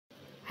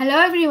Hello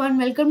everyone,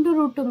 welcome to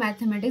Root to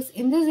Mathematics.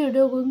 In this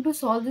video, we're going to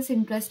solve this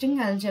interesting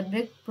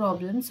algebraic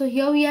problem. So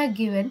here we are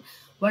given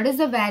what is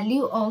the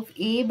value of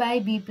a by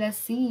b plus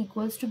c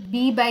equals to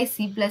b by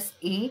c plus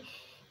a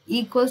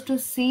equals to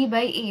c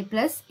by a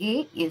plus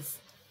a is.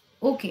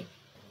 Okay,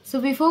 so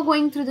before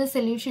going through the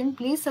solution,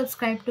 please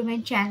subscribe to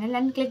my channel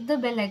and click the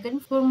bell icon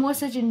for more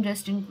such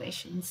interesting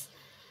questions.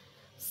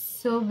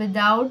 So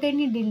without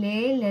any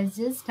delay, let's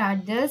just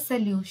start the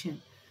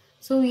solution.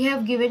 So we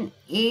have given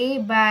a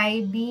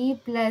by b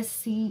plus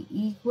c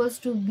equals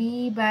to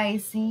b by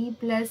c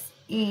plus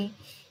a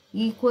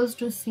equals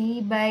to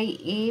c by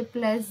a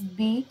plus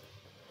b.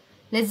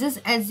 Let's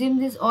just assume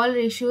these all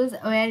ratios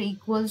were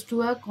equals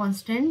to a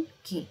constant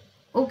k.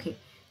 Okay,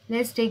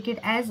 let's take it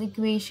as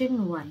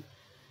equation 1.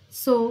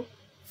 So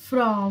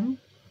from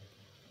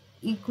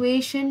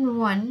equation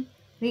 1,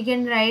 we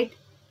can write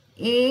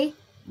a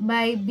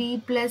by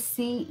b plus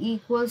c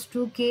equals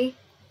to k.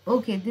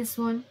 Okay, this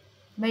one,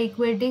 by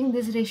equating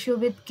this ratio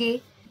with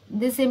k,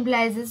 this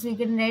implies we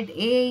can write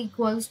a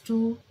equals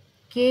to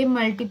k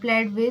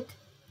multiplied with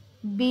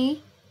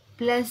b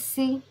plus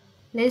c.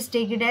 Let's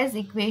take it as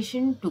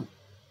equation 2.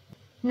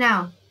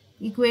 Now,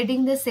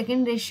 equating the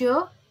second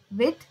ratio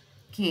with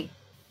k.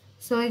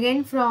 So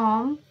again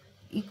from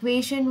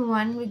equation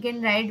 1 we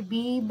can write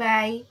b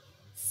by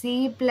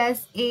c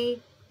plus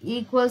a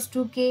equals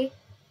to k.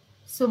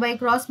 So by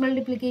cross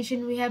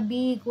multiplication we have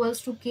b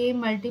equals to k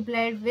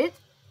multiplied with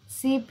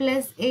c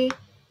plus a.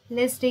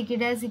 Let's take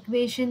it as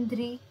equation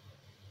 3.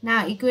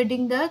 Now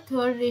equating the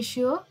third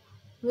ratio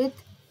with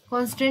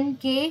constant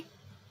k.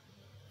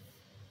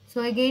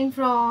 So again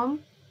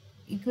from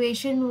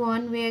equation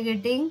 1 we are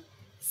getting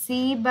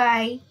c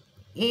by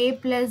a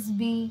plus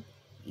b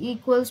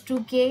equals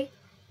to k.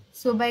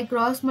 So by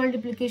cross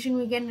multiplication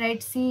we can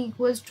write c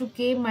equals to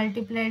k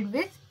multiplied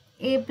with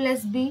a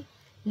plus b.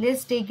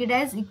 Let's take it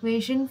as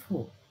equation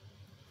 4.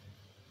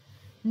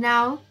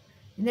 Now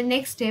in the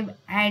next step,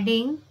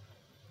 adding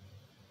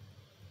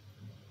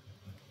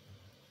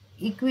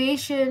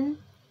equation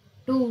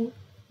 2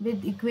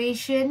 with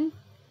equation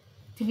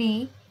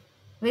 3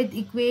 with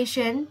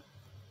equation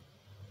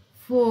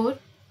 4,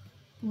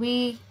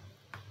 we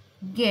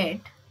get,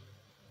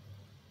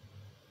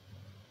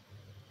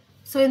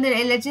 so in the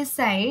LHS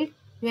side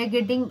we are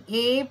getting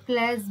a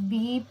plus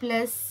b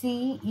plus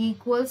c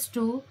equals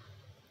to,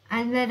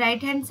 and the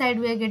right hand side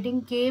we are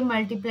getting k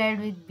multiplied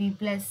with b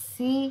plus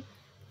c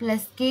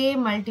plus k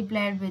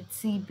multiplied with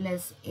c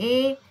plus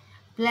a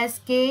plus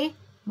k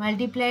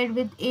multiplied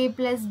with a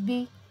plus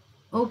b.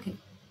 Okay,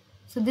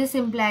 so this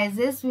implies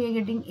this we are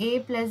getting a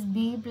plus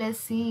b plus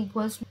c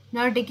equals to,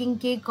 now taking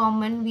k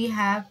common we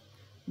have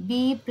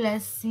b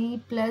plus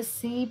c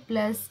plus a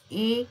plus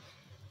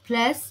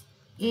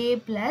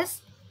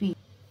b.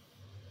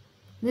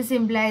 This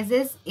implies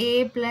this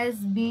a plus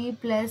b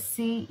plus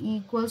c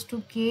equals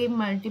to k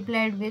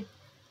multiplied with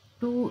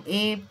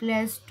 2a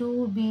plus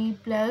 2b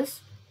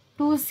plus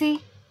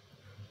 2c.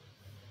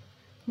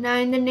 Now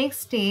in the next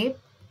step,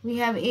 we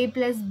have a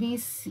plus b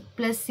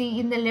plus c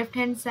in the left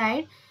hand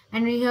side,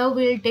 and here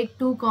we will take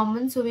 2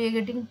 common. So we are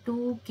getting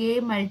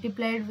 2k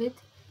multiplied with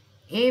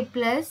a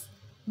plus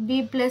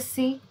b plus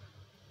c.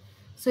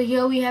 So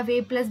here we have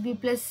a plus b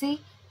plus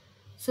c.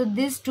 So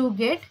these two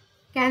get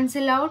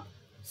cancel out.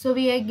 So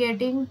we are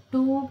getting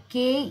 2k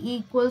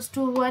equals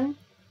to 1.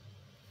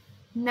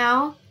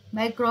 Now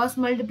by cross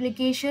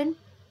multiplication,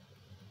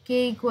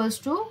 k equals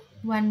to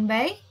 1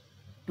 by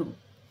 2.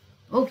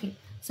 Okay,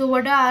 so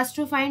what are asked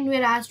to find? We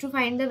are asked to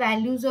find the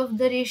values of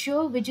the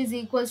ratio which is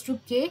equals to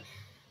k.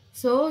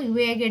 So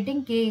we are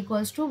getting k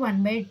equals to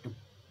 1 by 2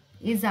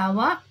 is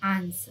our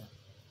answer.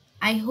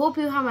 I hope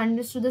you have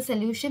understood the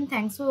solution.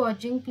 Thanks for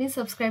watching. Please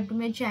subscribe to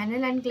my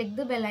channel and click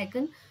the bell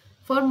icon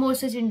for more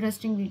such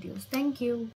interesting videos. Thank you.